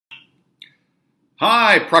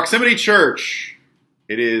Hi, Proximity Church.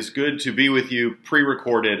 It is good to be with you,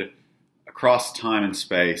 pre-recorded, across time and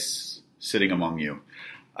space, sitting among you.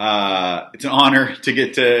 It's an honor to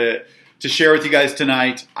get to share with you guys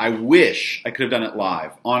tonight. I wish I could have done it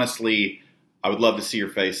live. Honestly, I would love to see your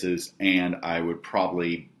faces, and I would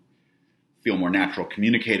probably feel more natural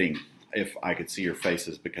communicating if I could see your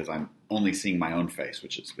faces, because I'm only seeing my own face,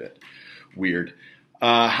 which is a bit weird.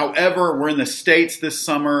 However, we're in the States this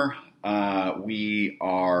summer.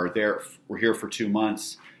 We're here for 2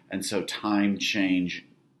 months, and so time change,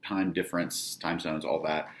 time difference, time zones, all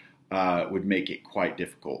that would make it quite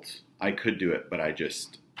difficult. I could do it, but I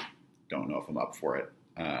just don't know if I'm up for it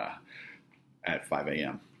at 5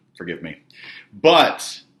 a.m. Forgive me.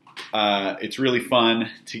 But it's really fun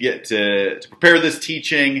to get to prepare this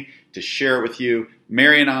teaching, to share it with you.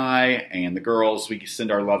 Mary and I and the girls, we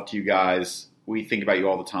send our love to you guys. We think about you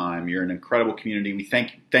all the time. You're an incredible community. We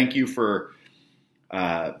thank you for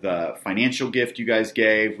the financial gift you guys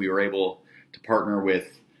gave. We were able to partner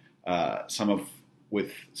with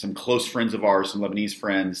some close friends of ours, some Lebanese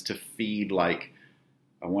friends, to feed I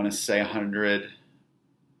want to say 100, is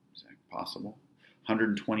that possible?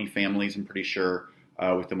 120 families, I'm pretty sure,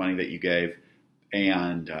 with the money that you gave.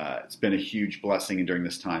 And it's been a huge blessing during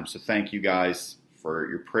this time. So thank you guys for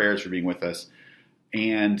your prayers, for being with us.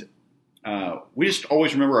 And we just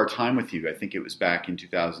always remember our time with you. I think it was back in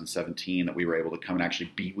 2017 that we were able to come and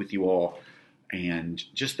actually be with you all. And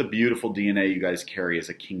just the beautiful DNA you guys carry as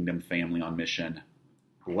a kingdom family on mission.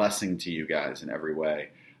 Blessing to you guys in every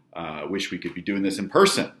way. Wish we could be doing this in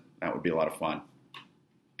person. That would be a lot of fun.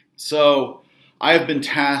 So I have been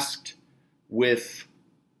tasked with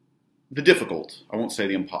the difficult. I won't say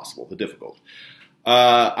the impossible, the difficult.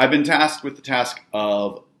 I've been tasked with the task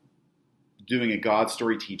of doing a God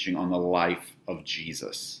story teaching on the life of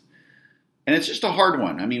Jesus. And it's just a hard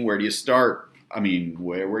one. I mean, where do you start? I mean,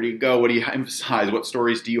 where do you go? What do you emphasize? What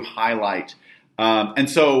stories do you highlight? And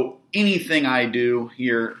so anything I do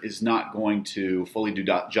here is not going to fully do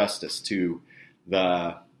justice to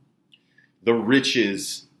the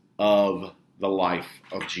riches of the life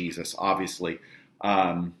of Jesus, obviously.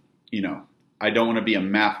 I don't want to be a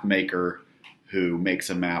map maker who makes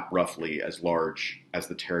a map roughly as large as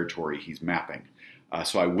the territory he's mapping.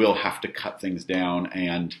 So I will have to cut things down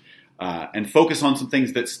and focus on some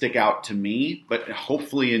things that stick out to me, but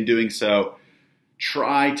hopefully in doing so,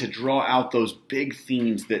 try to draw out those big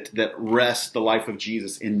themes that rest the life of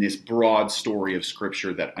Jesus in this broad story of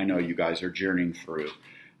Scripture that I know you guys are journeying through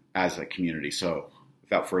as a community. So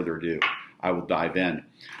without further ado, I will dive in.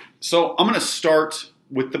 So I'm going to start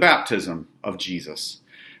with the baptism of Jesus.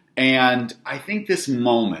 And I think this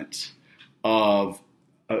moment of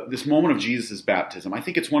Jesus' baptism, I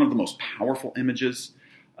think it's one of the most powerful images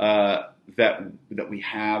that we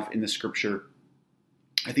have in the Scripture.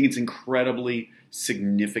 I think it's incredibly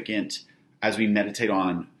significant as we meditate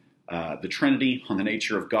on the Trinity, on the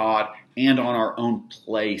nature of God, and on our own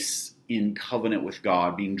place in covenant with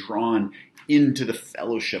God, being drawn into the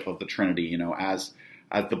fellowship of the Trinity, as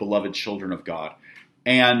the beloved children of God.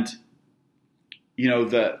 And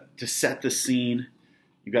to set the scene,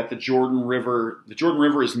 you got the Jordan River. The Jordan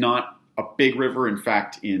River is not a big river. In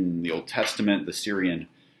fact, in the Old Testament, the Syrian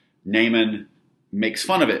Naaman makes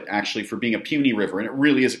fun of it, actually, for being a puny river, and it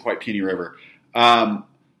really is a quite puny river.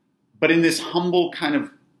 But in this humble kind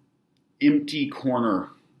of empty corner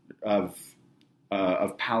of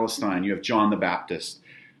Palestine, you have John the Baptist,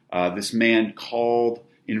 this man called,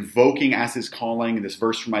 invoking as his calling, this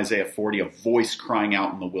verse from Isaiah 40, a voice crying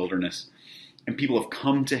out in the wilderness. And people have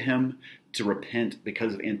come to him to repent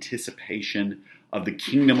because of anticipation of the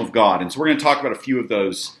kingdom of God. And so we're going to talk about a few of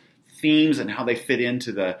those themes and how they fit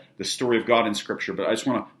into the story of God in Scripture. But I just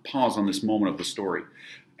want to pause on this moment of the story.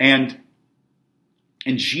 And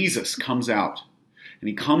Jesus comes out, and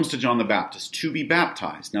he comes to John the Baptist to be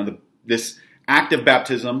baptized. Now, this act of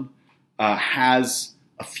baptism has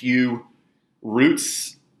a few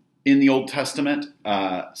roots in the Old Testament.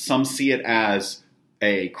 Some see it as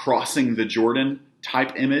a crossing the Jordan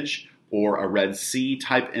type image or a Red Sea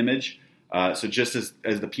type image. So just as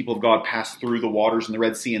the people of God passed through the waters in the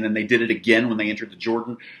Red Sea, and then they did it again when they entered the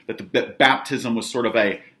Jordan, that the baptism was sort of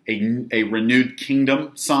a renewed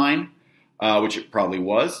kingdom sign, which it probably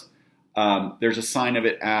was. There's a sign of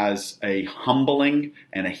it as a humbling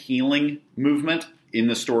and a healing movement in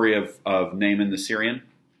the story of Naaman the Syrian.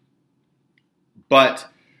 But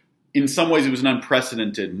in some ways, it was an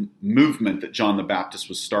unprecedented movement that John the Baptist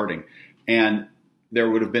was starting. And there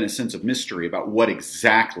would have been a sense of mystery about what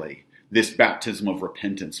exactly this baptism of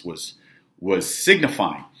repentance was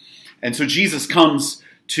signifying. And so Jesus comes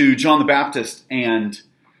to John the Baptist, and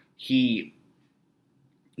he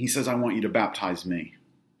he says, I want you to baptize me.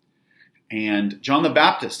 And John the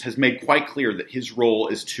Baptist has made quite clear that his role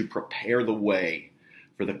is to prepare the way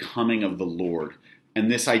for the coming of the Lord. And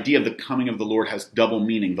this idea of the coming of the Lord has double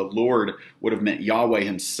meaning. The Lord would have meant Yahweh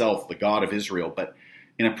himself, the God of Israel, but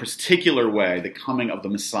in a particular way, the coming of the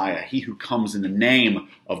Messiah, he who comes in the name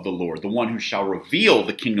of the Lord, the one who shall reveal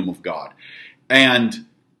the kingdom of God. And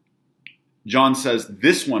John says,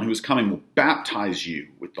 this one who is coming will baptize you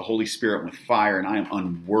with the Holy Spirit and with fire, and I am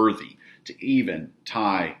unworthy to even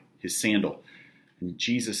tie his sandal. And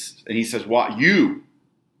he says, well, you,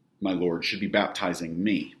 my Lord, should be baptizing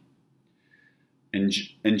me. And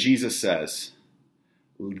Jesus says,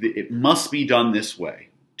 it must be done this way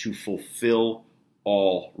to fulfill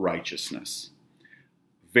all righteousness.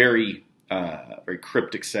 Very, very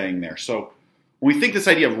cryptic saying there. So when we think this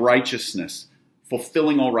idea of righteousness,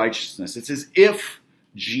 fulfilling all righteousness, it's as if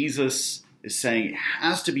Jesus is saying it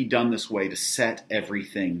has to be done this way to set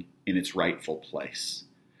everything in its rightful place.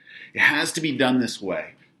 It has to be done this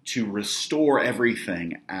way to restore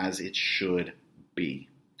everything as it should be.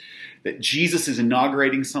 That Jesus is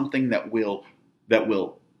inaugurating something that will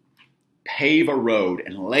pave a road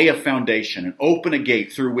and lay a foundation and open a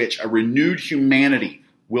gate through which a renewed humanity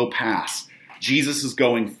will pass. Jesus is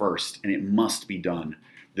going first, and it must be done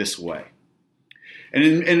this way. And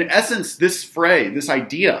in essence, this phrase, this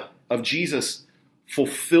idea of Jesus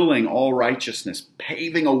fulfilling all righteousness,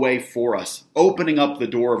 paving a way for us, opening up the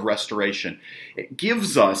door of restoration, it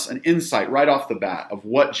gives us an insight right off the bat of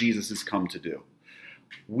what Jesus has come to do.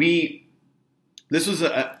 This was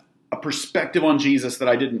a perspective on Jesus that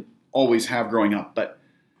I didn't always have growing up, but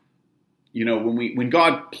when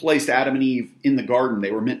God placed Adam and Eve in the garden,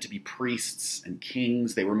 they were meant to be priests and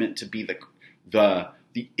kings. They were meant to be the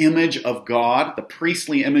image of God, the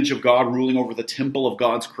priestly image of God ruling over the temple of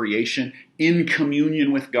God's creation, in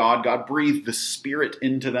communion with God. God breathed the Spirit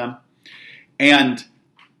into them. And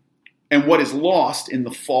what is lost in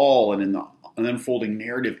the fall and in the unfolding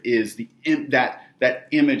narrative is that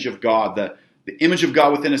image of God. The image of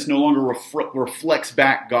God within us no longer reflects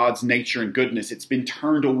back God's nature and goodness. It's been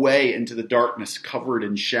turned away into the darkness, covered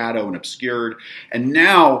in shadow and obscured. And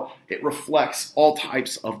now it reflects all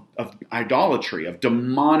types of idolatry, of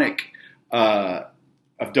demonic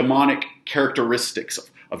characteristics,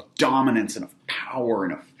 of dominance and of power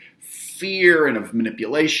and of fear and of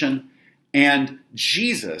manipulation. And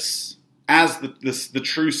Jesus, as the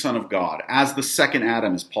true Son of God, as the second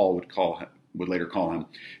Adam, as Paul would later call him,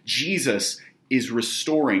 Jesus is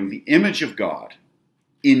restoring the image of God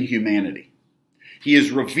in humanity. He is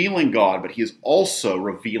revealing God, but he is also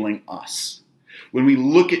revealing us. When we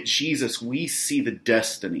look at Jesus, we see the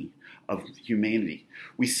destiny of humanity.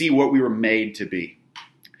 We see what we were made to be.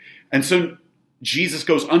 And so Jesus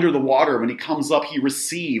goes under the water. When he comes up, he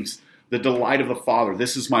receives the delight of the Father.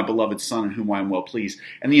 This is my beloved Son in whom I am well pleased.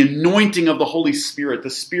 And the anointing of the Holy Spirit, the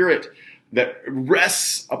Spirit that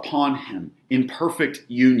rests upon him in perfect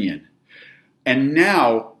union. And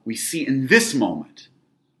now we see in this moment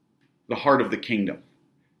the heart of the kingdom.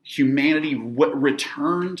 Humanity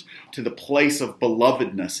returned to the place of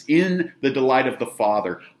belovedness in the delight of the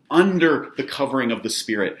Father, under the covering of the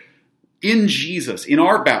Spirit. In Jesus, in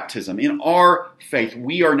our baptism, in our faith,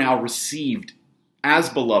 we are now received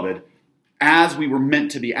as beloved, as we were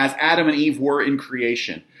meant to be, as Adam and Eve were in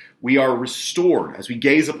creation. We are restored as we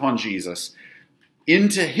gaze upon Jesus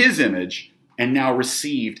into his image, and now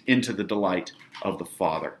received into the delight of the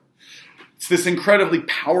Father. It's this incredibly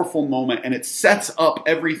powerful moment, and it sets up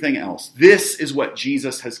everything else. This is what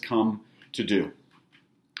Jesus has come to do.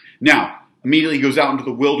 Now, immediately he goes out into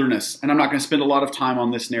the wilderness, and I'm not going to spend a lot of time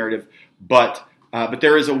on this narrative, but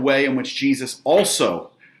there is a way in which Jesus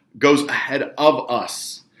also goes ahead of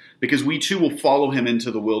us, because we too will follow him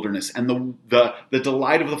into the wilderness, and the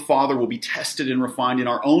delight of the Father will be tested and refined in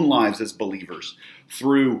our own lives as believers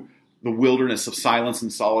through the wilderness of silence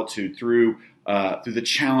and solitude, through the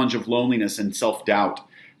challenge of loneliness and self-doubt.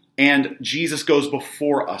 And Jesus goes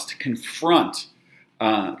before us to confront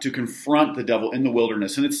the devil in the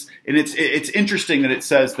wilderness. And it's interesting that it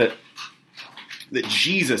says that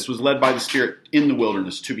Jesus was led by the Spirit in the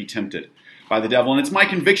wilderness to be tempted by the devil. And it's my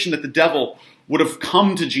conviction that the devil would have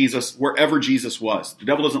come to Jesus wherever Jesus was. The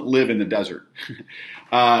devil doesn't live in the desert.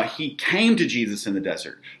 He came to Jesus in the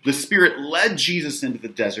desert. The Spirit led Jesus into the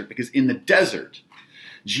desert because in the desert,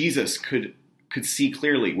 Jesus could see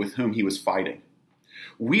clearly with whom he was fighting.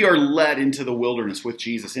 We are led into the wilderness with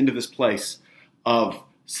Jesus, into this place of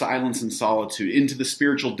silence and solitude, into the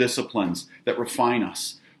spiritual disciplines that refine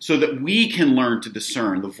us, so that we can learn to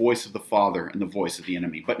discern the voice of the Father and the voice of the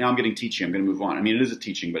enemy. But now I'm getting teachy. I'm going to move on. I mean, it is a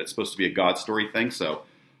teaching, but it's supposed to be a God story thing, so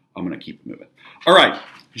I'm going to keep it moving. All right.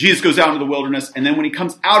 Jesus goes out into the wilderness, and then when he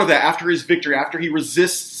comes out of that, after his victory, after he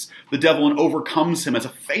resists the devil and overcomes him as a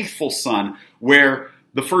faithful son, where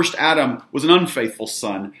the first Adam was an unfaithful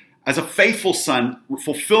son, as a faithful son,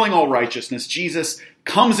 fulfilling all righteousness, Jesus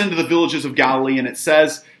comes into the villages of Galilee, and it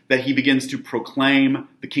says that he begins to proclaim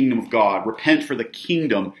the kingdom of God. Repent, for the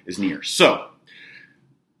kingdom is near. So,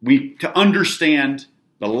 to understand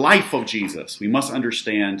the life of Jesus, we must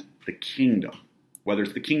understand the kingdom. Whether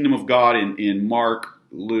it's the kingdom of God in Mark,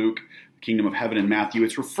 Luke, the kingdom of heaven in Matthew,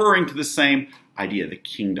 it's referring to the same idea, the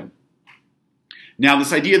kingdom. Now,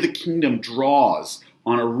 this idea of the kingdom draws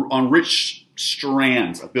on rich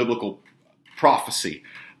strands of biblical prophecy.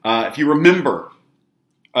 If you remember,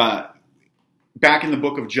 back in the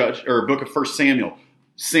book of 1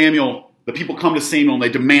 Samuel, the people come to Samuel and they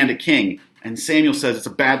demand a king. And Samuel says it's a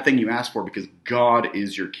bad thing you ask for because God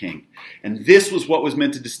is your king. And this was what was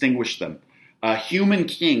meant to distinguish them. Human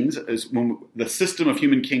kings, when the system of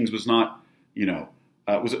human kings was not,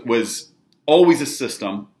 was always a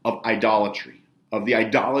system of idolatry, of the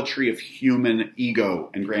idolatry of human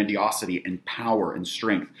ego and grandiosity and power and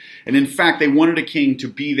strength. And in fact, they wanted a king to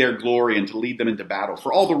be their glory and to lead them into battle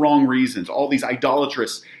for all the wrong reasons, all these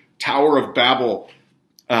idolatrous Tower of Babel,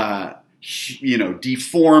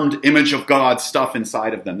 deformed image of God stuff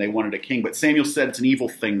inside of them. They wanted a king. But Samuel said it's an evil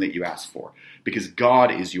thing that you ask for because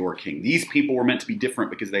God is your king. These people were meant to be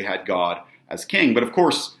different because they had God as king. But of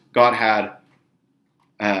course, God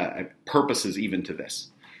had purposes even to this.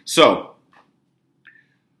 So,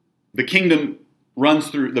 the kingdom runs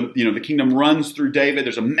through David.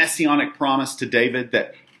 There's a messianic promise to David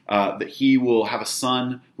that he will have a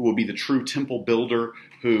son who will be the true temple builder,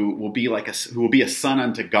 who will be a son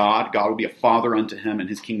unto God. God will be a father unto him, and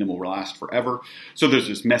his kingdom will last forever. So there's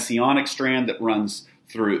this messianic strand that runs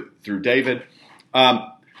through David.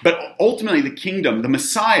 But ultimately, the kingdom, the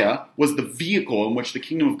Messiah, was the vehicle in which the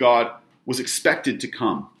kingdom of God was expected to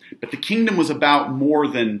come. But the kingdom was about more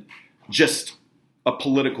than just a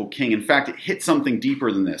political king. In fact, it hit something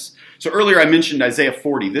deeper than this. So earlier I mentioned Isaiah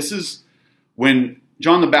 40. This is when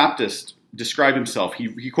John the Baptist described himself.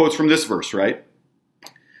 He quotes from this verse, right?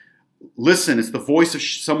 Listen, it's the voice of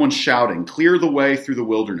someone shouting, clear the way through the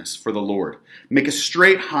wilderness for the Lord. Make a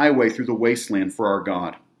straight highway through the wasteland for our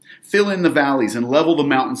God. Fill in the valleys and level the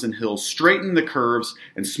mountains and hills. Straighten the curves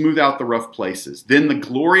and smooth out the rough places. Then the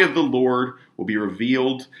glory of the Lord will be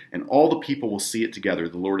revealed, and all the people will see it together.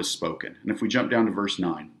 The Lord has spoken. And if we jump down to verse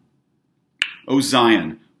 9. O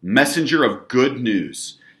Zion, messenger of good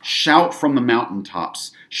news, shout from the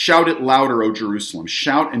mountaintops. Shout it louder, O Jerusalem.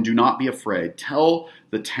 Shout and do not be afraid. Tell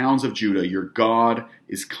the towns of Judah, your God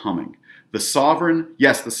is coming. The sovereign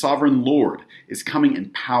Lord is coming in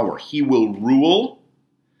power. He will rule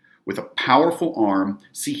with a powerful arm.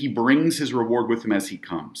 See, he brings his reward with him as he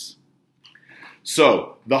comes.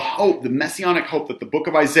 So, the hope, the messianic hope that the book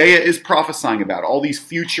of Isaiah is prophesying about, all these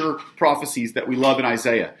future prophecies that we love in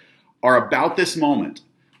Isaiah, are about this moment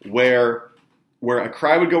where a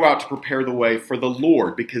cry would go out to prepare the way for the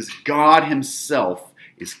Lord, because God himself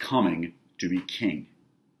is coming to be king.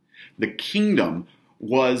 The kingdom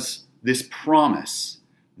was this promise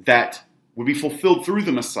that would be fulfilled through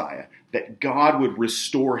the Messiah, that God would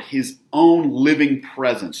restore his own living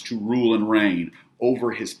presence to rule and reign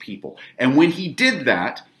over his people. And when he did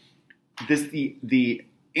that, the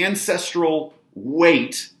ancestral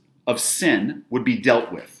weight of sin would be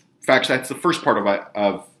dealt with. In fact, that's the first part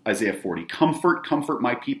of Isaiah 40. Comfort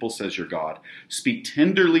my people, says your God. Speak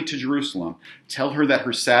tenderly to Jerusalem. Tell her that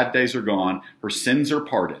her sad days are gone, her sins are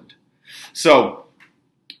pardoned. So,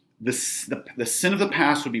 the sin of the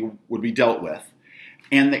past would be dealt with,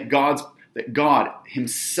 and that God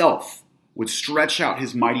himself would stretch out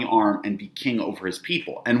his mighty arm and be king over his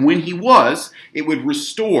people. And when he was, it would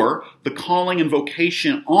restore the calling and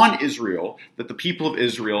vocation on Israel that the people of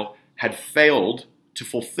Israel had failed to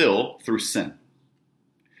fulfill through sin.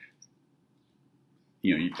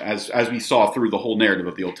 As we saw through the whole narrative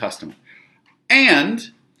of the Old Testament.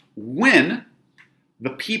 And when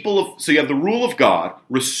so you have the rule of God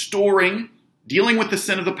dealing with the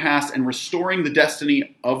sin of the past and restoring the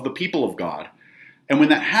destiny of the people of God. And when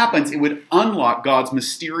that happens, it would unlock God's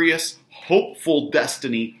mysterious, hopeful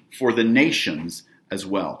destiny for the nations as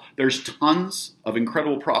well. There's tons of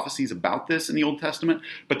incredible prophecies about this in the Old Testament,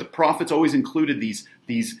 but the prophets always included these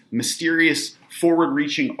mysterious,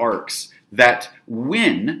 forward-reaching arcs that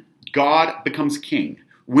when God becomes king,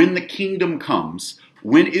 when the kingdom comes,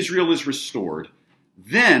 when Israel is restored,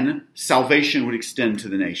 then salvation would extend to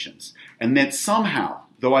the nations. And that somehow,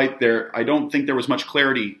 though I don't think there was much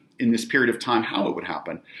clarity in this period of time how it would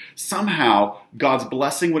happen. Somehow, God's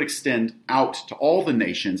blessing would extend out to all the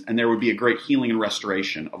nations, and there would be a great healing and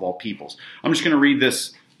restoration of all peoples. I'm just going to read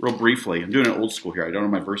this real briefly. I'm doing it old school here. I don't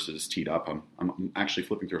have my verses teed up. I'm actually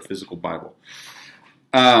flipping through a physical Bible.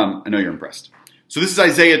 I know you're impressed. So this is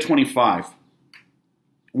Isaiah 25.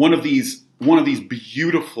 One of these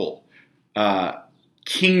beautiful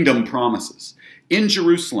kingdom promises. In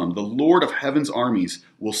Jerusalem, the Lord of heaven's armies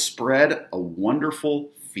will spread a wonderful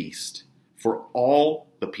feast for all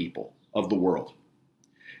the people of the world.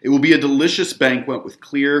 It will be a delicious banquet with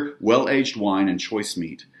clear, well-aged wine and choice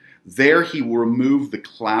meat. There he will remove the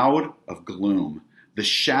cloud of gloom, the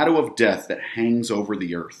shadow of death that hangs over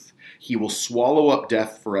the earth. He will swallow up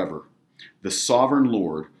death forever. The sovereign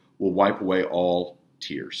Lord will wipe away all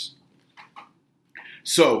tears.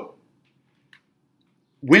 So,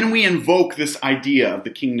 when we invoke this idea of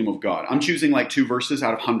the kingdom of God, I'm choosing like 2 verses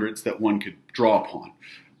out of hundreds that one could draw upon.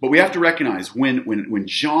 But we have to recognize when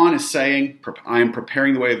John is saying, I am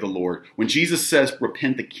preparing the way of the Lord, when Jesus says,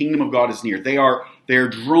 repent, the kingdom of God is near, they are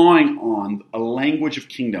drawing on a language of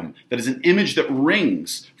kingdom that is an image that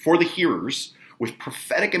rings for the hearers with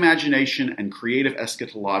prophetic imagination and creative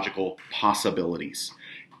eschatological possibilities.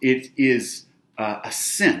 It is a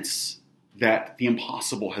sense that the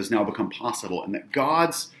impossible has now become possible, and that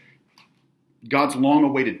God's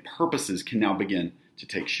long-awaited purposes can now begin to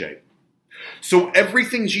take shape. So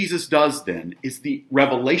everything Jesus does then is the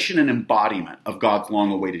revelation and embodiment of God's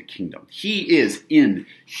long-awaited kingdom. He is in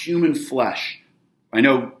human flesh. I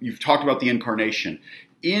know you've talked about the incarnation.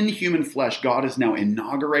 In human flesh, God is now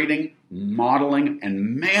inaugurating, modeling,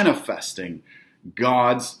 and manifesting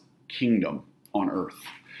God's kingdom on earth.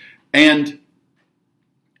 And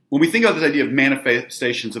when we think about this idea of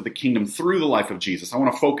manifestations of the kingdom through the life of Jesus, I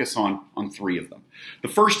want to focus on 3 of them. The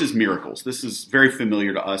first is miracles. This is very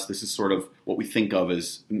familiar to us. This is sort of what we think of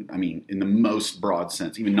as, in the most broad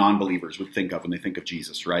sense, even non-believers would think of when they think of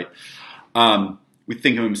Jesus, right? We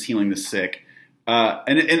think of him as healing the sick, casting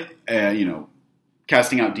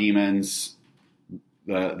out demons,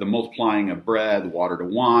 the multiplying of bread, the water to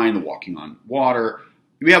wine, the walking on water.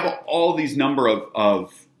 We have all these number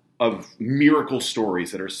of miracle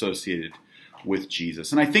stories that are associated with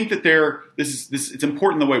Jesus. And I think that it's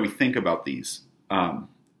important the way we think about these,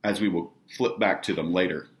 as we will flip back to them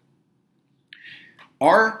later.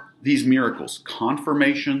 Are these miracles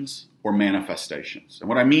confirmations or manifestations? And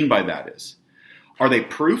what I mean by that is, are they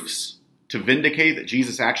proofs to vindicate that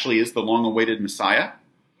Jesus actually is the long-awaited Messiah?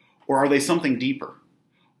 Or are they something deeper?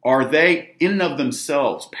 Are they, in and of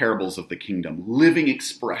themselves, parables of the kingdom, living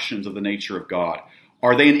expressions of the nature of God?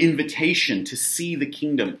 Are they an invitation to see the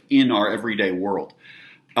kingdom in our everyday world?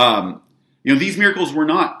 These miracles were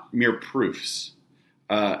not mere proofs.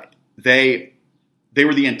 They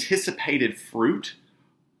were the anticipated fruit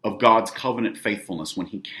of God's covenant faithfulness when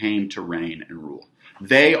he came to reign and rule.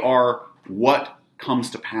 They are what comes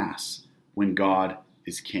to pass when God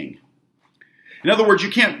is king. In other words, you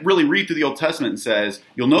can't really read through the Old Testament and says,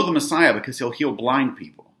 you'll know the Messiah because he'll heal blind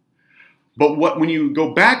people. But when you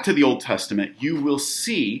go back to the Old Testament, you will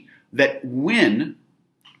see that when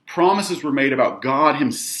promises were made about God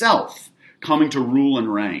himself coming to rule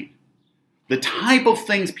and reign, the type of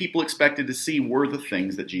things people expected to see were the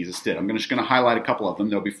things that Jesus did. I'm just going to highlight a couple of them.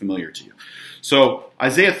 They'll be familiar to you. So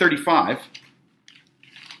Isaiah 35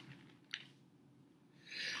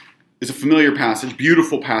 is a familiar passage,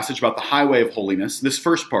 beautiful passage about the highway of holiness. This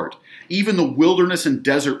first part, even the wilderness and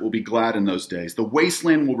desert will be glad in those days. The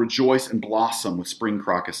wasteland will rejoice and blossom with spring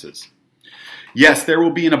crocuses. Yes, there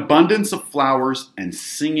will be an abundance of flowers and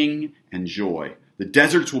singing and joy. The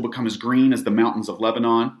deserts will become as green as the mountains of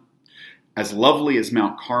Lebanon, as lovely as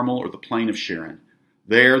Mount Carmel or the plain of Sharon.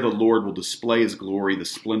 There the Lord will display his glory, the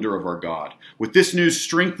splendor of our God. With this news,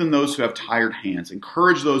 strengthen those who have tired hands.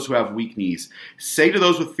 Encourage those who have weak knees. Say to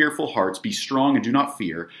those with fearful hearts, be strong and do not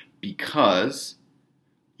fear, because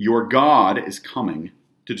your God is coming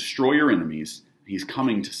to destroy your enemies. He's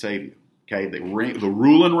coming to save you. Okay, the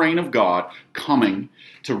rule and reign of God coming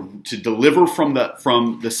to deliver from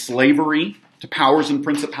the slavery to powers and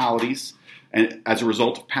principalities, and as a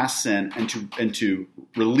result of past sin, and to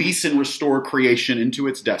release and restore creation into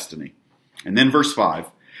its destiny. And then verse 5,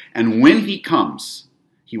 and when he comes,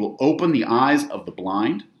 he will open the eyes of the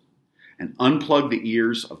blind and unplug the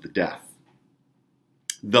ears of the deaf.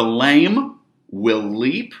 The lame will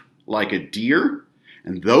leap like a deer,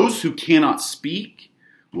 and those who cannot speak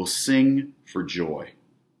will sing for joy.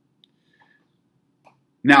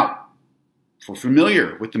 Now, if we're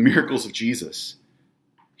familiar with the miracles of Jesus,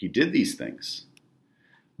 he did these things.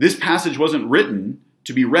 This passage wasn't written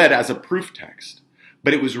to be read as a proof text,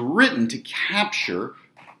 but it was written to capture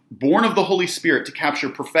born of the Holy Spirit to capture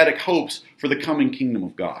prophetic hopes for the coming kingdom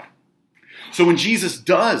of God. So when Jesus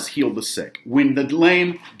does heal the sick, when the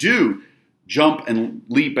lame do jump and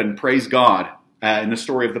leap and praise God in the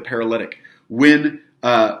story of the paralytic, when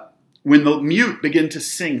the mute begin to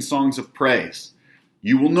sing songs of praise,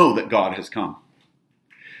 you will know that God has come.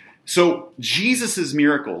 So Jesus'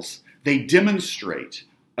 miracles, they demonstrate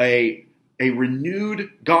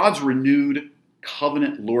God's renewed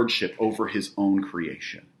covenant lordship over his own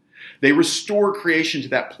creation. They restore creation to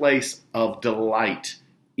that place of delight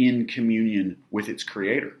in communion with its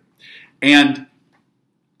creator. And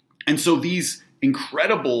so these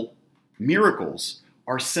incredible miracles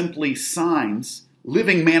are simply signs,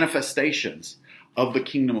 living manifestations of the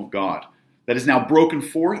kingdom of God that is now broken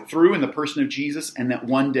forth through in the person of Jesus, and that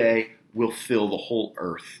one day will fill the whole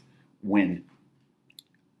earth when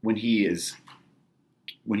he is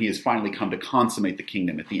finally come to consummate the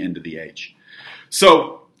kingdom at the end of the age.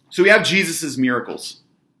 So we have Jesus' miracles.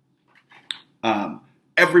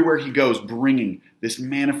 Everywhere he goes, bringing this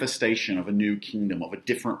manifestation of a new kingdom, of a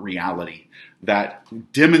different reality that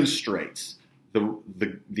demonstrates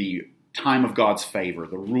the time of God's favor,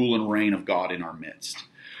 the rule and reign of God in our midst.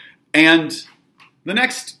 And the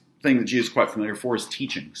next thing that Jesus is quite familiar for is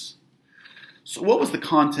teachings. So what was the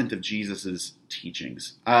content of Jesus'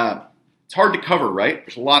 teachings? It's hard to cover, right?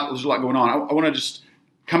 There's a lot going on. I want to just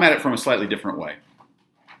come at it from a slightly different way.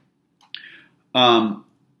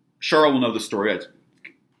 Cheryl will know the story.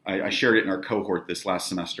 I shared it in our cohort this last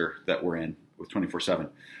semester that we're in with 24/7.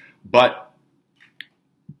 But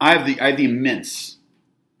I have the immense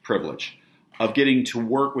privilege of getting to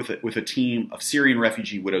work with a team of Syrian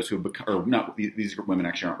refugee widows who have become, or not, these women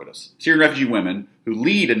actually aren't widows. Syrian refugee women who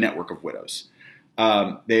lead a network of widows.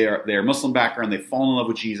 They are Muslim background. They've fallen in love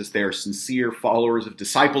with Jesus. They are sincere followers of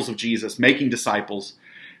disciples of Jesus, making disciples.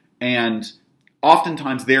 And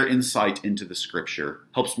oftentimes their insight into the scripture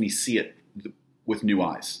helps me see it with new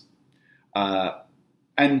eyes.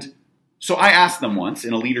 And so I asked them once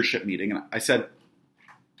in a leadership meeting, and I said,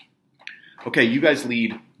 okay, you guys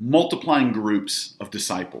lead multiplying groups of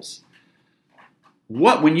disciples.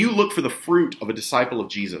 When you look for the fruit of a disciple of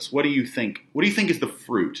Jesus, what do you think is the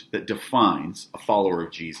fruit that defines a follower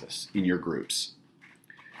of Jesus in your groups?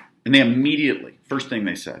 And they immediately, first thing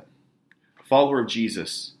they said, a follower of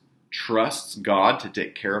Jesus trusts God to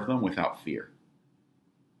take care of them without fear.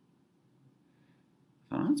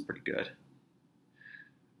 Oh, that's pretty good.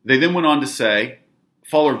 They then went on to say, a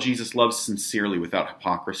follower of Jesus loves sincerely without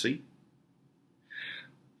hypocrisy,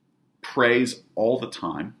 prays all the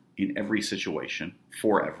time in every situation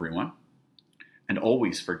for everyone, and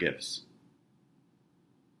always forgives.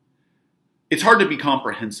 It's hard to be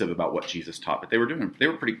comprehensive about what Jesus taught, but that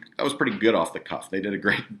was pretty good off the cuff. They did a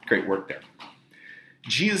great work there.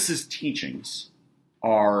 Jesus' teachings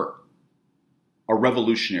are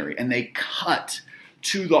revolutionary, and they cut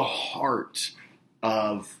to the heart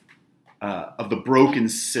of the broken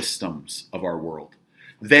systems of our world.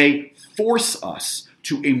 They force us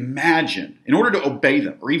to imagine, in order to obey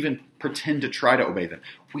them, or even pretend to try to obey them,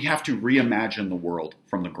 we have to reimagine the world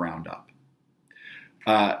from the ground up.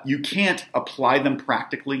 You can't apply them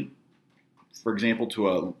practically, for example, to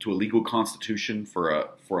a legal constitution for a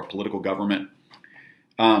political government,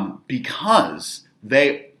 because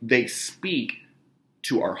they speak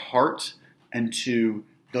to our heart and to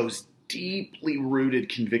those deeply rooted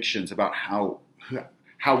convictions about how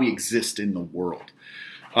we exist in the world.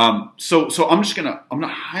 So I'm gonna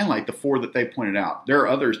highlight the four that they pointed out. There are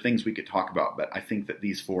other things we could talk about, but I think that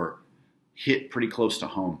these four hit pretty close to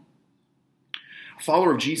home. A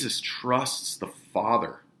follower of Jesus trusts the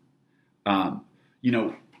Father. In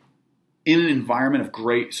an environment of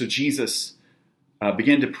great. So Jesus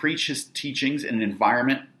began to preach his teachings in an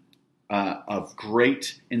environment of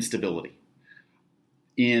great instability.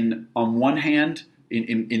 On one hand,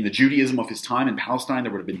 in the Judaism of his time in Palestine,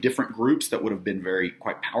 there would have been different groups that would have been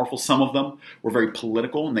quite powerful. Some of them were very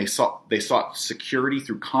political, and they sought security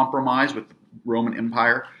through compromise with the Roman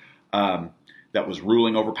Empire that was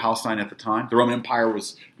ruling over Palestine at the time. The Roman Empire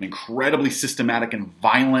was an incredibly systematic and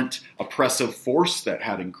violent, oppressive force that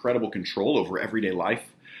had incredible control over everyday life.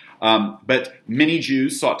 But many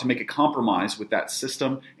Jews sought to make a compromise with that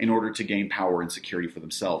system in order to gain power and security for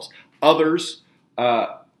themselves. Others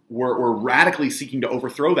were radically seeking to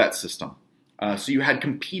overthrow that system. So you had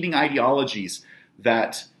competing ideologies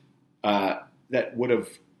that would have,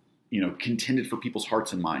 contended for people's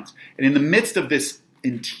hearts and minds. And in the midst of this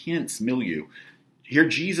intense milieu, here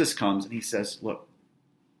Jesus comes and he says, look,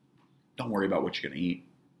 don't worry about what you're going to eat.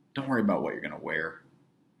 Don't worry about what you're going to wear.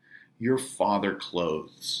 Your Father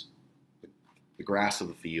clothes the grass of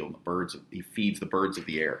the field, he feeds the birds of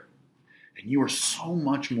the air. And you are so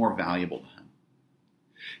much more valuable to him.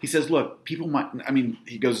 He says, look, people might,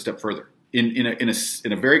 he goes a step further. In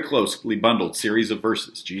a very closely bundled series of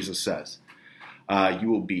verses, Jesus says, you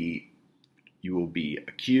will be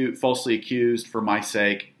falsely accused for my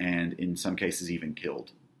sake, and in some cases even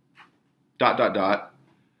killed. ...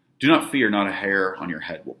 Do not fear, not a hair on your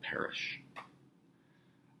head will perish.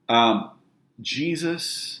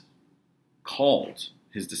 Jesus called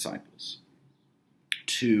his disciples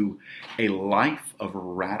to a life of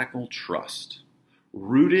radical trust,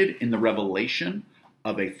 rooted in the revelation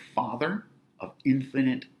of a Father of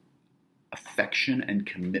infinite affection and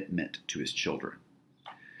commitment to his children.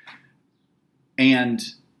 And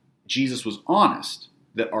Jesus was honest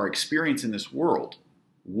that our experience in this world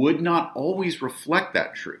would not always reflect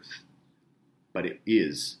that truth, but it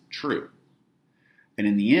is true. And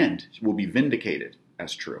in the end, it will be vindicated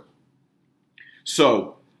as true.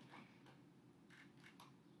 So,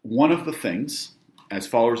 one of the things, as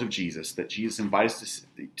followers of Jesus, that Jesus invites us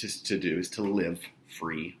to do is to live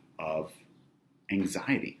free of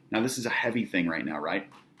anxiety. Now, this is a heavy thing right now, right?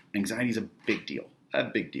 Anxiety is a big deal.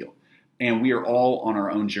 And we are all on our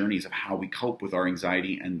own journeys of how we cope with our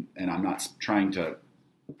anxiety, and I'm not trying to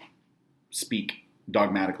speak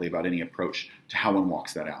dogmatically about any approach to how one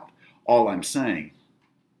walks that out. All I'm saying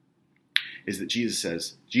is that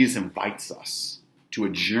Jesus invites us to a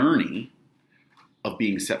journey of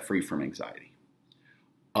being set free from anxiety,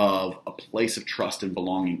 of a place of trust and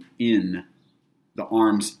belonging in the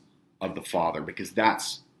arms of the Father, because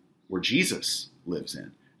that's where Jesus lives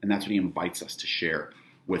in, and that's what he invites us to share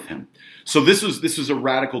with him. So this is a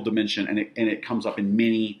radical dimension, and it comes up in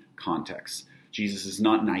many contexts. Jesus is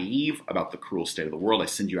not naive about the cruel state of the world. I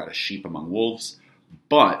send you out as sheep among wolves,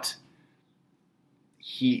 but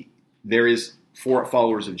there is, for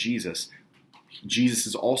followers of Jesus, Jesus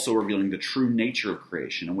is also revealing the true nature of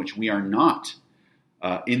creation, in which we are not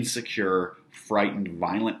insecure, frightened,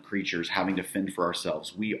 violent creatures having to fend for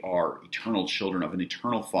ourselves. We are eternal children of an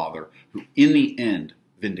eternal Father who, in the end,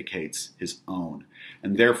 vindicates his own.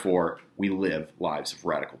 And therefore, we live lives of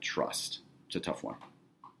radical trust. It's a tough one.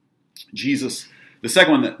 Jesus, the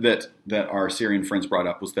second one that our Syrian friends brought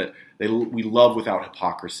up was that we love without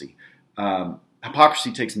hypocrisy.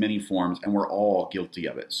 Hypocrisy takes many forms, and we're all guilty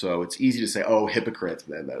of it. So it's easy to say, oh, hypocrites.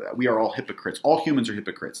 We are all hypocrites. All humans are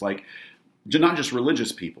hypocrites. Like, not just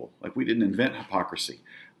religious people. Like, we didn't invent hypocrisy.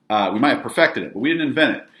 We might have perfected it, but we didn't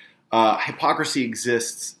invent it. Hypocrisy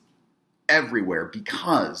exists everywhere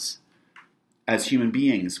because, as human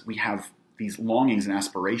beings, we have these longings and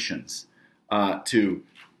aspirations to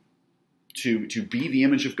be the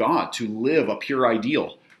image of God, to live a pure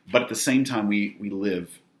ideal. But at the same time, we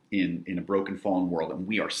live in a broken, fallen world, and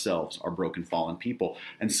we ourselves are broken, fallen people.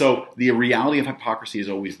 And so the reality of hypocrisy is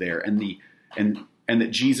always there, and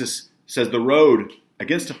that Jesus says the road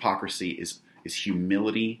against hypocrisy is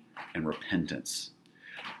humility and repentance.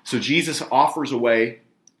 So Jesus offers a way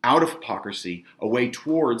out of hypocrisy, a way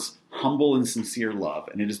towards humble and sincere love,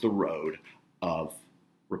 and it is the road of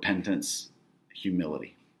repentance,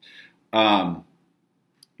 humility.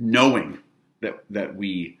 Knowing that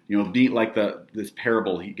we, be like this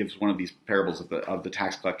parable, he gives one of these parables of the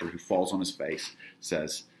tax collector who falls on his face,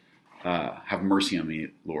 says, have mercy on me,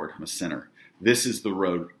 Lord, I'm a sinner. This is the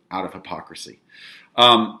road out of hypocrisy.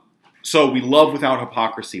 So we love without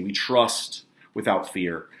hypocrisy, we trust without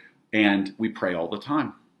fear, and we pray all the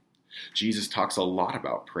time. Jesus talks a lot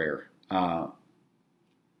about prayer,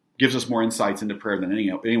 gives us more insights into prayer than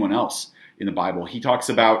anyone else in the Bible. He talks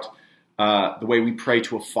about the way we pray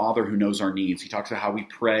to a Father who knows our needs. He talks about how we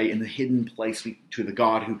pray in the hidden place to the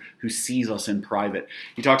God who sees us in private.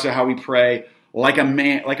 He talks about how we pray like a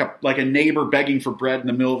man, like a neighbor begging for bread in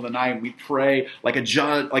the middle of the night. We pray like a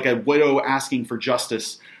judge, like a widow asking for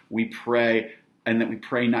justice. We pray, and that we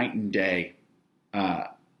pray night and day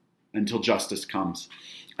until justice comes.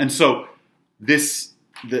 And so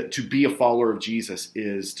to be a follower of Jesus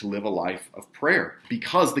is to live a life of prayer,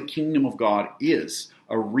 because the kingdom of God is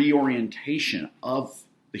a reorientation of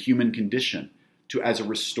the human condition as a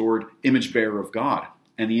restored image bearer of God.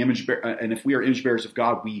 And and if we are image bearers of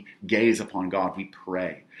God, we gaze upon God, we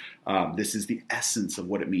pray. This is the essence of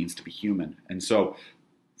what it means to be human. And so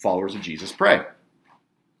followers of Jesus pray.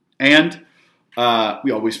 And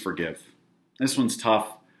we always forgive. This one's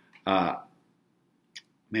tough. Man,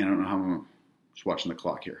 I don't know how I'm just watching the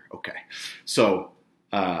clock here. Okay. So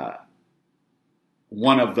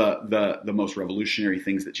one of the most revolutionary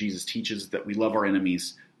things that Jesus teaches is that we love our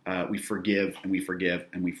enemies, we forgive, and we forgive,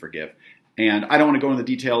 and we forgive. And I don't want to go into the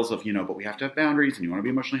details of, but we have to have boundaries, and you want to be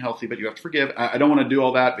emotionally healthy, but you have to forgive. I don't want to do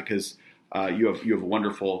all that because You have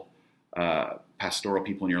wonderful pastoral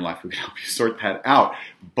people in your life who can help you sort that out.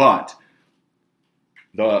 But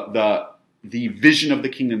the vision of the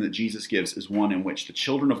kingdom that Jesus gives is one in which the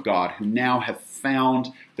children of God who now have found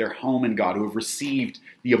their home in God, who have received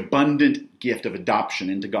the abundant gift of adoption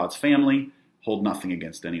into God's family, hold nothing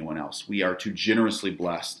against anyone else. We are too generously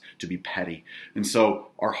blessed to be petty. And so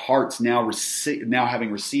our hearts now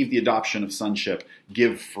having received the adoption of sonship,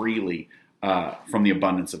 give freely from the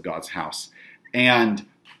abundance of God's house. And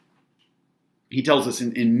he tells us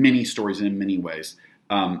in many stories and in many ways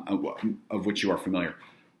of which you are familiar.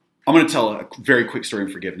 I'm going to tell a very quick story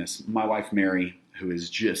of forgiveness. My wife, Mary, who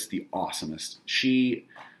is just the awesomest, she,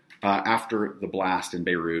 after the blast in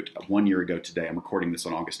Beirut 1 year ago today, I'm recording this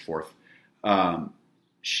on August 4th,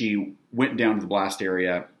 she went down to the blast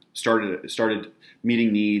area, started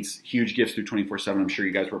meeting needs, huge gifts through 24/7. I'm sure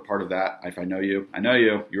you guys were a part of that. If I know you,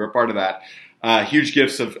 you were a part of that. Huge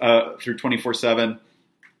gifts through 24/7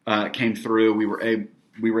 came through.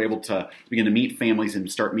 We were able to begin to meet families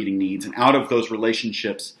and start meeting needs. And out of those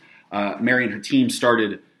relationships, Mary and her team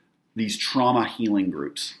started these trauma healing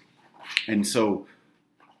groups. And so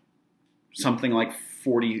something like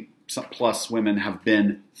 40 plus women have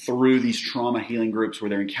been through these trauma healing groups where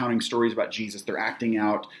they're encountering stories about Jesus. They're acting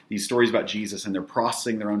out these stories about Jesus and they're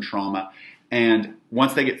processing their own trauma. And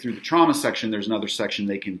once they get through the trauma section, there's another section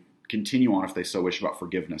they can continue on if they so wish about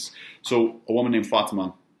forgiveness. So a woman named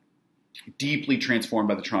Fatima, deeply transformed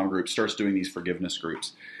by the trauma group, starts doing these forgiveness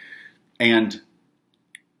groups and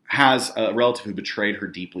has a relative who betrayed her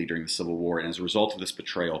deeply during the Civil War. And as a result of this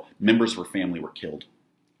betrayal, members of her family were killed.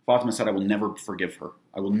 Fatima said, I will never forgive her.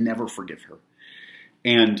 I will never forgive her.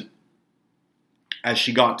 And as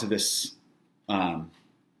she got to this lesson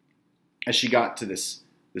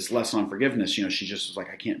on forgiveness, she just was like,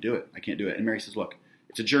 I can't do it. I can't do it. And Mary says, look,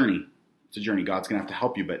 it's a journey. It's a journey. God's going to have to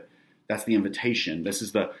help you, but that's the invitation.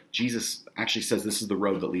 Jesus actually says this is the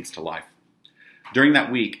road that leads to life. During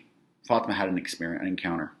that week, Fatima had an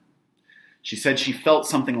encounter. She said she felt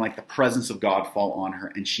something like the presence of God fall on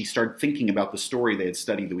her, and she started thinking about the story they had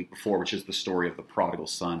studied the week before, which is the story of the prodigal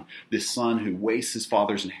son. This son who wastes his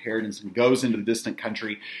father's inheritance and goes into the distant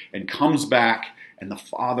country and comes back, and the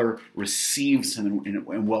father receives him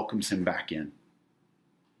and welcomes him back in.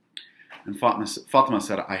 And Fatima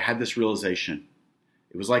said, I had this realization.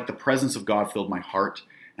 It was like the presence of God filled my heart,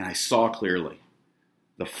 and I saw clearly.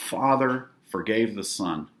 The father forgave the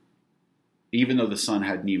son, even though the son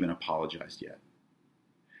hadn't even apologized yet.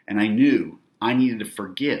 And I knew I needed to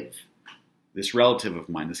forgive this relative of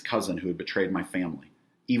mine, this cousin who had betrayed my family,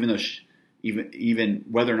 even though even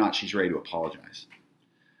whether or not she's ready to apologize.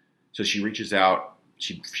 So she reaches out,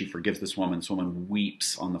 she forgives this woman. This woman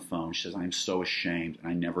weeps on the phone. She says, I am so ashamed,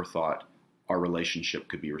 and I never thought our relationship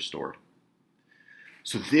could be restored.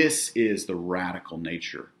 So this is the radical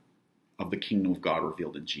nature of the kingdom of God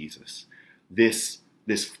revealed in Jesus.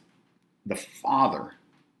 The Father,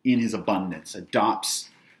 in his abundance,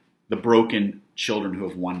 adopts the broken children who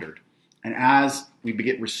have wandered. And as we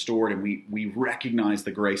get restored and we recognize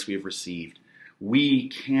the grace we have received, we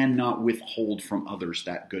cannot withhold from others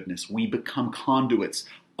that goodness. We become conduits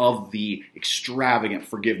of the extravagant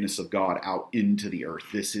forgiveness of God out into the earth.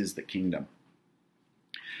 This is the kingdom.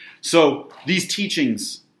 So these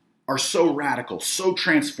teachings are so radical, so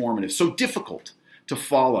transformative, so difficult to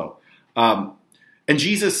follow. And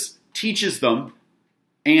Jesus teaches them,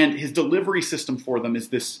 and his delivery system for them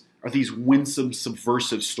are these winsome,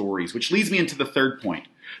 subversive stories, which leads me into the third point,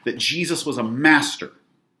 that Jesus was a master,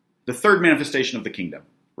 the third manifestation of the kingdom,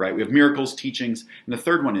 right? We have miracles, teachings, and the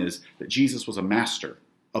third one is that Jesus was a master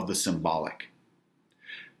of the symbolic.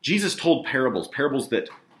 Jesus told parables that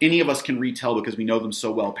any of us can retell because we know them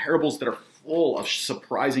so well, parables that are full of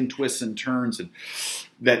surprising twists and turns and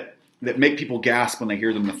that make people gasp when they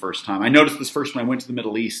hear them the first time. I noticed this first when I went to the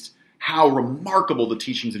Middle East, how remarkable the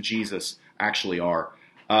teachings of Jesus actually are,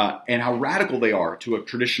 and how radical they are to a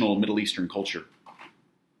traditional Middle Eastern culture.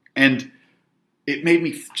 And it made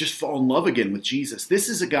me just fall in love again with Jesus. This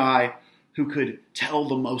is a guy who could tell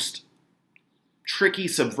the most tricky,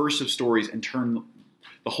 subversive stories and turn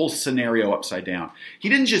the whole scenario upside down. He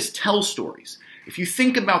didn't just tell stories. If you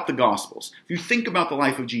think about the Gospels, if you think about the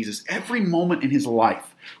life of Jesus, every moment in his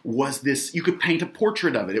life was this, you could paint a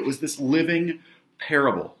portrait of it. It was this living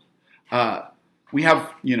parable. We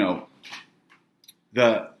have,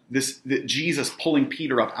 Jesus pulling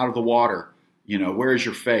Peter up out of the water. Where is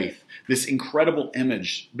your faith? This incredible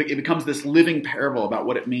image. It becomes this living parable about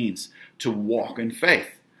what it means to walk in faith.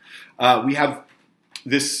 We have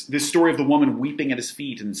this story of the woman weeping at his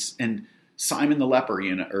feet and Simon the leper,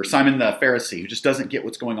 or Simon the Pharisee, who just doesn't get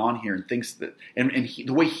what's going on here and thinks that,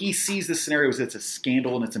 the way he sees this scenario is it's a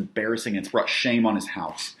scandal and it's embarrassing and it's brought shame on his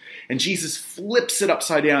house. And Jesus flips it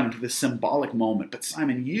upside down into this symbolic moment. But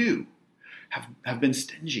Simon, you have been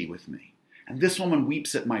stingy with me. And this woman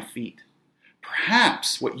weeps at my feet.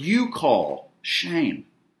 Perhaps what you call shame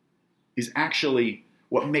is actually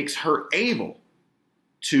what makes her able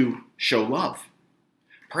to show love.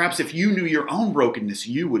 Perhaps if you knew your own brokenness,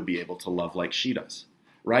 you would be able to love like she does,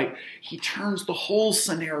 right? He turns the whole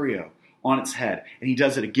scenario on its head, and he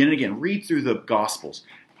does it again and again. Read through the Gospels.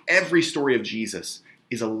 Every story of Jesus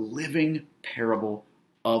is a living parable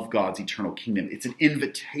of God's eternal kingdom. It's an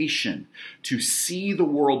invitation to see the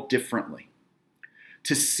world differently,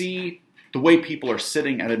 to see the way people are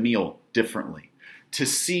sitting at a meal differently, to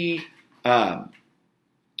see a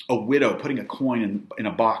widow putting a coin in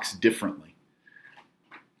a box differently,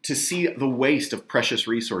 to see the waste of precious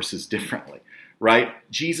resources differently, right?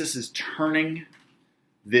 Jesus is turning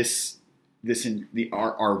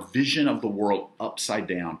our vision of the world upside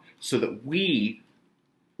down so that we,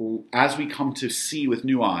 as we come to see with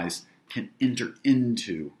new eyes, can enter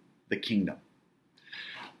into the kingdom.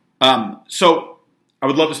 So I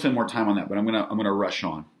would love to spend more time on that, but I'm gonna rush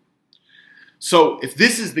on. So if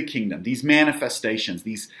this is the kingdom, these manifestations,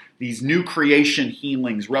 these new creation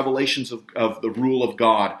healings, revelations of the rule of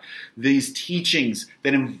God, these teachings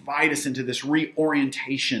that invite us into this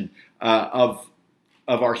reorientation of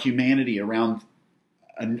our humanity around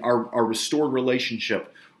our restored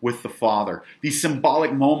relationship with the Father, these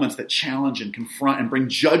symbolic moments that challenge and confront and bring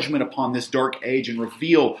judgment upon this dark age and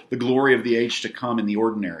reveal the glory of the age to come in the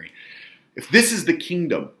ordinary. If this is the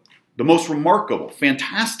kingdom, the most remarkable,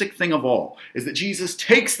 fantastic thing of all is that Jesus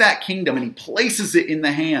takes that kingdom and he places it in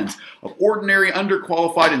the hands of ordinary,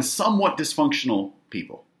 underqualified, and somewhat dysfunctional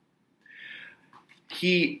people.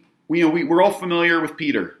 We're all familiar with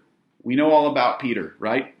Peter. We know all about Peter,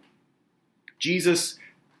 right? Jesus,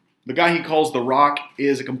 the guy he calls the rock,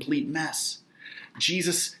 is a complete mess.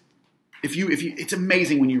 Jesus, it's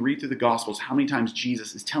amazing when you read through the Gospels how many times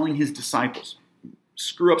Jesus is telling his disciples,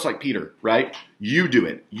 screw-ups like Peter, right? You do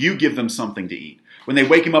it. You give them something to eat. When they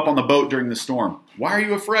wake him up on the boat during the storm, why are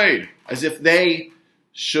you afraid? As if they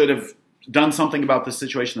should have done something about the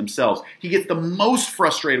situation themselves. He gets the most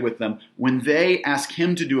frustrated with them when they ask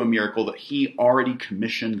him to do a miracle that he already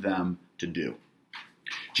commissioned them to do.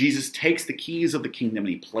 Jesus takes the keys of the kingdom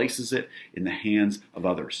and he places it in the hands of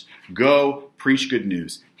others. Go, preach good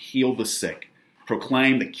news, heal the sick,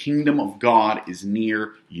 proclaim the kingdom of God is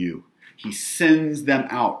near you. He sends them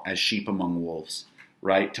out as sheep among wolves,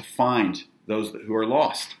 right, to find those who are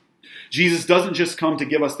lost. Jesus doesn't just come to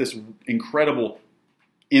give us this incredible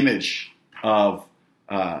image of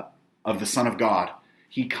the Son of God.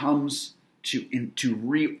 He comes to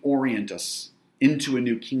reorient us into a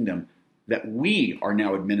new kingdom that we are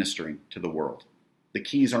now administering to the world. The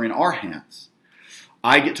keys are in our hands.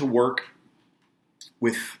 I get to work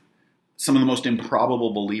with some of the most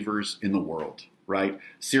improbable believers in the world. Right?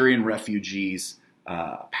 Syrian refugees,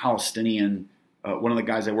 Palestinian. One of the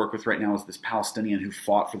guys I work with right now is this Palestinian who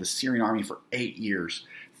fought for the Syrian army for 8 years,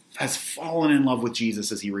 has fallen in love with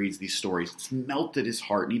Jesus as he reads these stories. It's melted his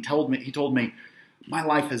heart. And he told me, my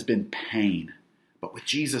life has been pain, but with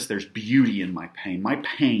Jesus there's beauty in my pain. My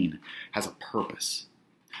pain has a purpose.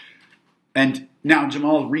 And now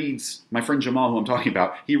Jamal reads, my friend Jamal, who I'm talking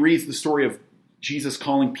about, he reads the story of Jesus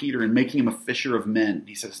calling Peter and making him a fisher of men.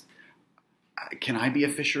 He says, can I be a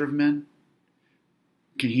fisher of men?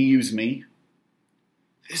 Can he use me?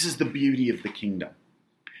 This is the beauty of the kingdom.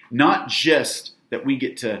 Not just that we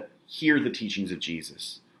get to hear the teachings of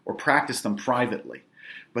Jesus or practice them privately,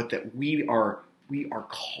 but that we are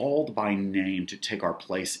called by name to take our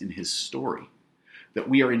place in his story. That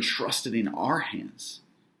we are entrusted in our hands,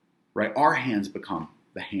 right? Our hands become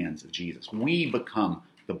the hands of Jesus. We become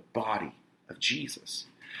the body of Jesus.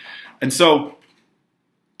 And so,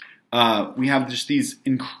 we have just this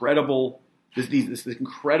incredible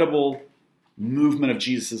movement of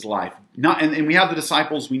Jesus' life. And we have the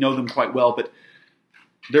disciples, we know them quite well, but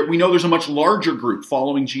we know there's a much larger group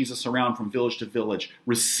following Jesus around from village to village,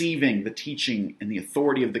 receiving the teaching and the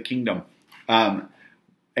authority of the kingdom. In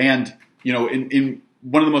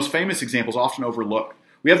one of the most famous examples, often overlooked,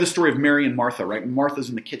 we have the story of Mary and Martha, right? Martha's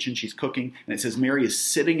in the kitchen, she's cooking, and it says Mary is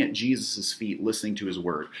sitting at Jesus' feet listening to his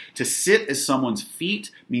word. To sit at someone's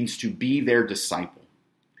feet means to be their disciple.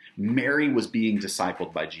 Mary was being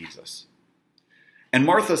discipled by Jesus. And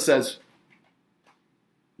Martha says,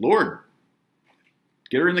 Lord,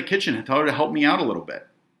 get her in the kitchen and tell her to help me out a little bit.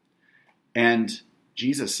 And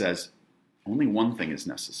Jesus says, only one thing is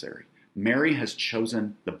necessary. Mary has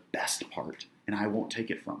chosen the best part, and I won't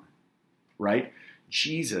take it from her, right?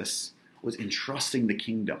 Jesus was entrusting the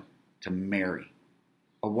kingdom to Mary,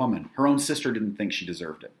 a woman. Her own sister didn't think she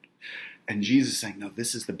deserved it. And Jesus is saying, no,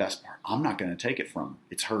 this is the best part. I'm not going to take it from her.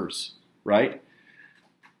 It's hers, right?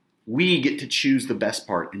 We get to choose the best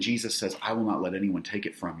part. And Jesus says, I will not let anyone take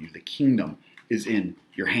it from you. The kingdom is in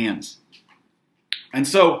your hands. And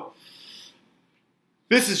so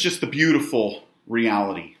this is just the beautiful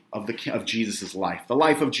reality of Jesus' life. The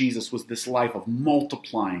life of Jesus was this life of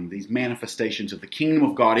multiplying these manifestations of the kingdom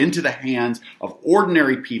of God into the hands of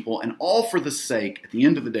ordinary people, and all for the sake, at the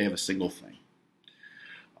end of the day, of a single thing.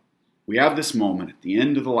 We have this moment at the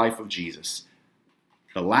end of the life of Jesus,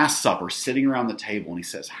 the Last Supper, sitting around the table, and he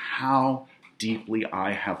says, how deeply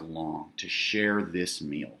I have longed to share this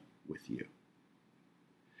meal with you.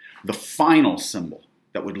 The final symbol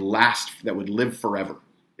that would last, that would live forever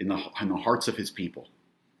in the hearts of his people.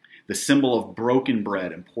 The symbol of broken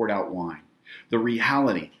bread and poured out wine. The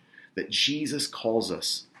reality that Jesus calls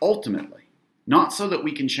us ultimately, not so that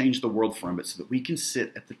we can change the world for him, but so that we can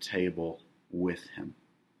sit at the table with him.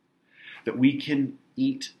 That we can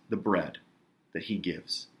eat the bread that he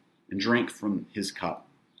gives and drink from his cup.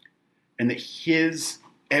 And that his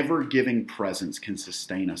ever-giving presence can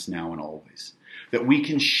sustain us now and always. That we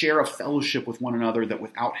can share a fellowship with one another that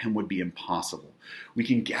without him would be impossible. We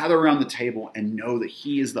can gather around the table and know that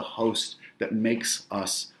he is the host that makes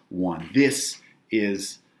us one. This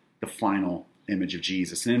is the final image of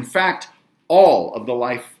Jesus. And in fact, all of the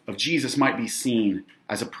life of Jesus might be seen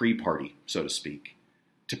as a pre-party, so to speak,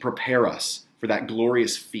 to prepare us for that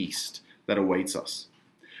glorious feast that awaits us.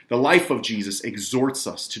 The life of Jesus exhorts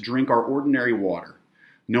us to drink our ordinary water,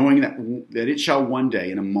 knowing that it shall one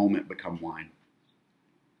day in a moment become wine.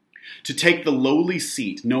 To take the lowly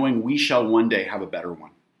seat, knowing we shall one day have a better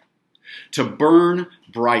one. To burn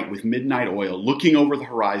bright with midnight oil, looking over the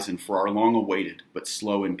horizon for our long-awaited but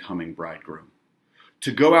slow in coming bridegroom.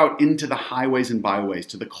 To go out into the highways and byways,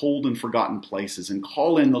 to the cold and forgotten places, and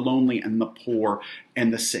call in the lonely and the poor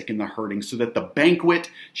and the sick and the hurting, so that the banquet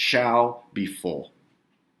shall be full.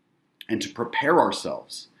 And to prepare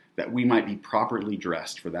ourselves that we might be properly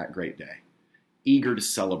dressed for that great day, eager to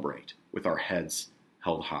celebrate with our heads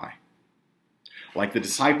held high. Like the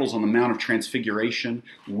disciples on the Mount of Transfiguration,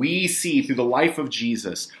 we see through the life of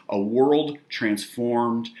Jesus a world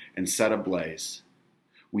transformed and set ablaze.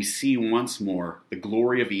 We see once more the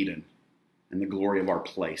glory of Eden and the glory of our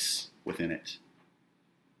place within it.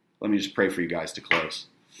 Let me just pray for you guys to close.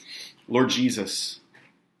 Lord Jesus,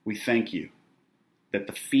 we thank you that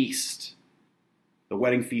the feast, the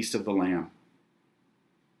wedding feast of the Lamb,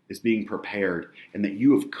 is being prepared, and that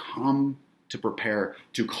you have come to prepare,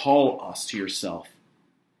 to call us to yourself.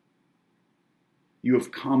 You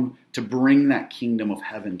have come to bring that kingdom of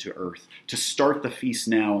heaven to earth, to start the feast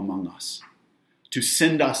now among us, to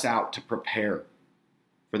send us out to prepare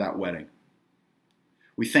for that wedding.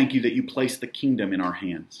 We thank you that you place the kingdom in our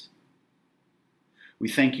hands. We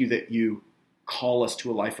thank you that you call us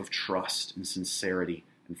to a life of trust and sincerity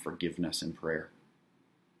and forgiveness and prayer.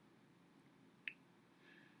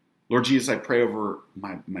 Lord Jesus, I pray over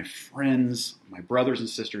my friends, my brothers and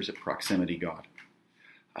sisters at Proximity, God,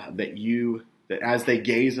 that as they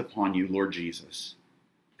gaze upon you, Lord Jesus,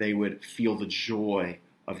 they would feel the joy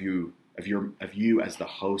of you as the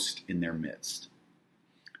host in their midst.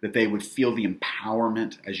 That they would feel the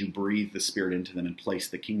empowerment as you breathe the Spirit into them and place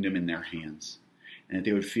the kingdom in their hands. And that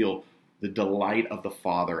they would feel the delight of the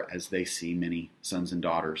Father as they see many sons and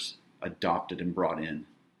daughters adopted and brought in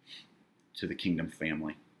to the kingdom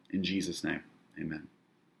family. In Jesus' name, amen.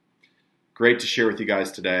 Great to share with you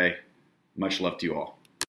guys today. Much love to you all.